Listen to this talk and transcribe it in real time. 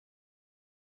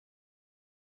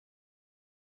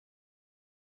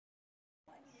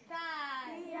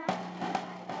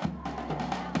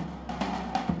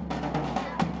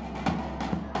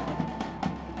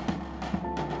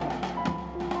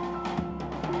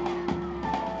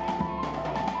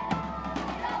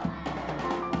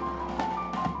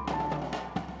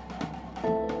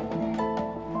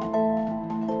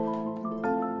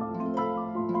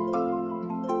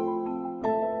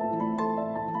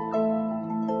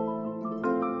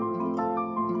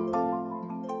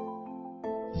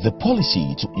The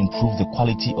policy to improve the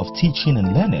quality of teaching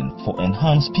and learning for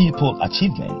enhanced pupil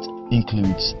achievement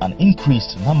includes an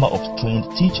increased number of trained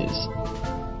teachers.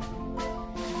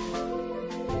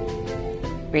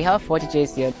 We have 4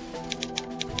 teachers here,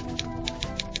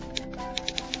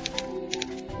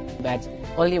 but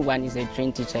only one is a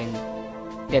trained teacher.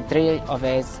 The 3 of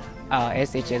us are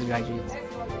SHS graduates.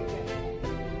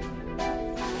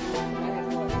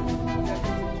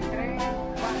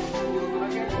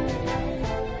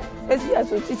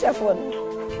 As a teacher for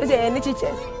any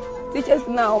teachers. Teachers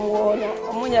now more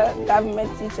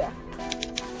government teacher.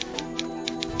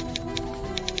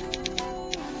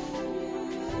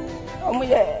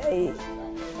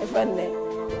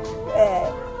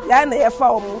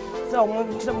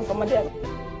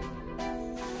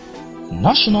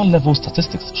 National level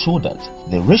statistics show that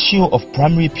the ratio of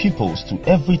primary pupils to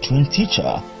every trained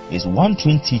teacher is 1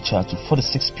 trained teacher to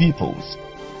 46 pupils.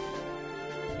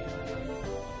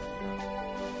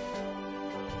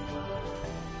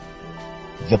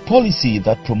 The policy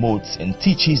that promotes and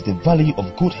teaches the value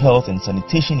of good health and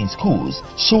sanitation in schools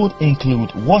should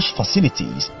include wash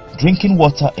facilities, drinking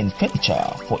water and furniture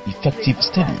for effective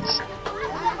studies.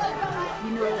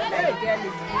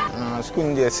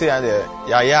 School they say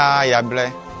ya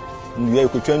ble we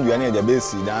could train you any the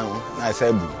base down I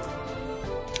said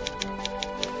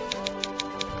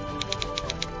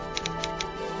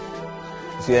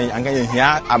see I'm going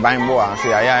here aban boa say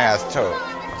ya store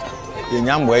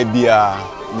yenyambo bia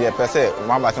the person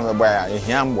one baton boy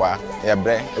yenyambo ya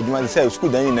bre aduma say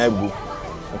school dan na abu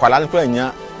nkwala ko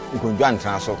anya nkonju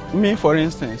antran so. Me, for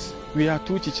instance, we are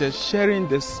 2 teachers sharing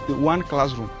this 1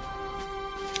 classroom.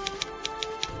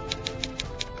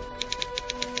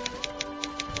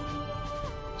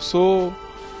 So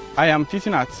I am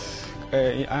teaching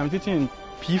in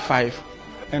P5,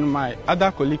 and my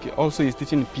other colleague also is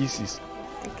teaching in P6.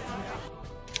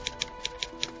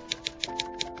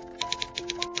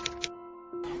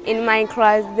 In my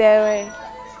class, there were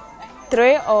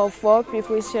 3 or 4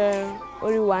 people sharing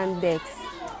only 1 desk.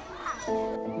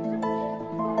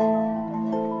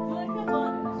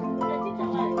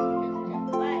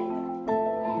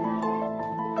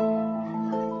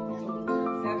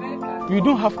 We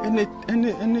don't have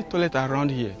any toilet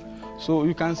around here, so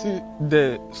you can see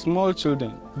the small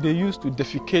children, they used to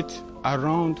defecate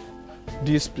around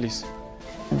this place.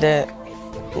 The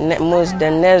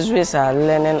nurseries are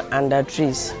learning under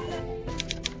trees.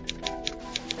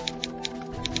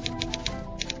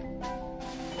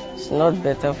 It's not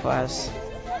better for us,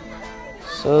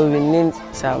 so we need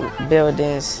some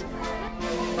buildings.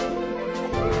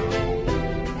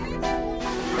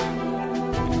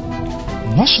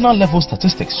 National level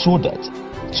statistics show that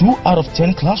 2 out of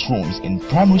 10 classrooms in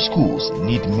primary schools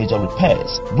need major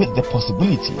repairs, with the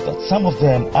possibility that some of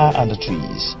them are under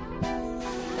trees.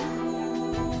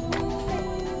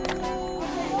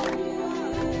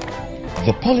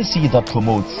 The policy that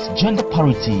promotes gender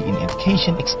parity in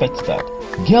education expects that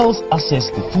girls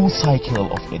access the full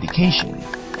cycle of education.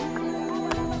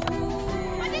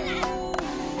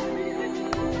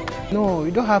 No, we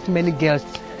don't have many girls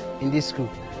in this school.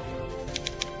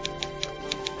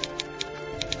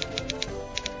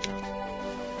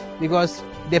 Because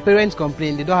the parents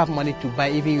complain they don't have money to buy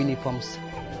even uniforms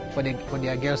for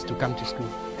their girls to come to school.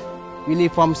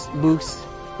 Uniforms, books,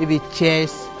 maybe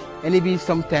chairs, and maybe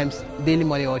sometimes daily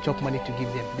money or chop money to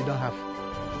give them. They don't have.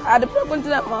 The problem is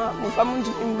that my family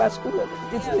in school,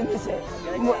 it's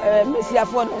Messia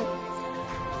for them.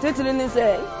 Titling is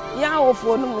a young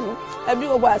for them. Every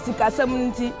over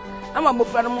 70. I'm a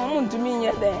friend of mine to me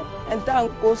there and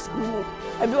town go school.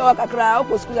 Every walk a crowd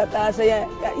go school at us.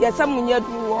 Yes, someone yet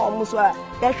do almost a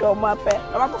cash or my pet,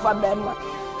 a rock of a bema.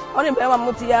 Only Bema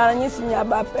Mutia and yes, in your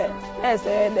bappe. Yes,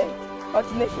 what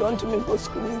if you want to make go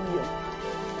school here?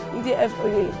 In the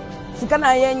FA,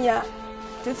 Sikana,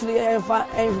 Titly and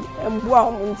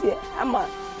Boom, I'm a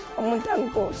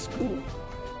Montango school.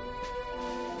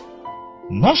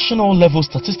 National level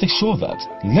statistics show that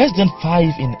less than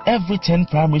 5 in every 10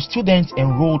 primary students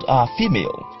enrolled are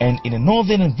female, and in the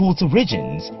northern and Volta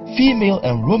regions, female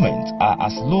enrollment are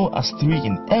as low as 3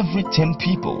 in every 10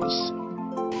 pupils.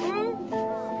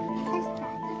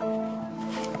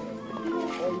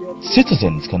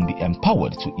 Citizens can be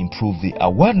empowered to improve the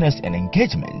awareness and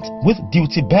engagement with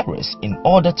duty bearers in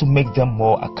order to make them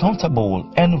more accountable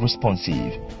and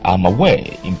responsive. I'm Aware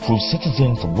improves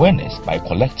citizens' awareness by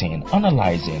collecting,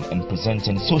 analyzing, and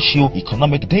presenting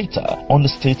socio-economic data on the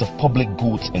state of public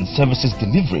goods and services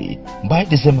delivery by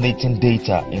disseminating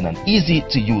data in an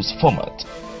easy-to-use format.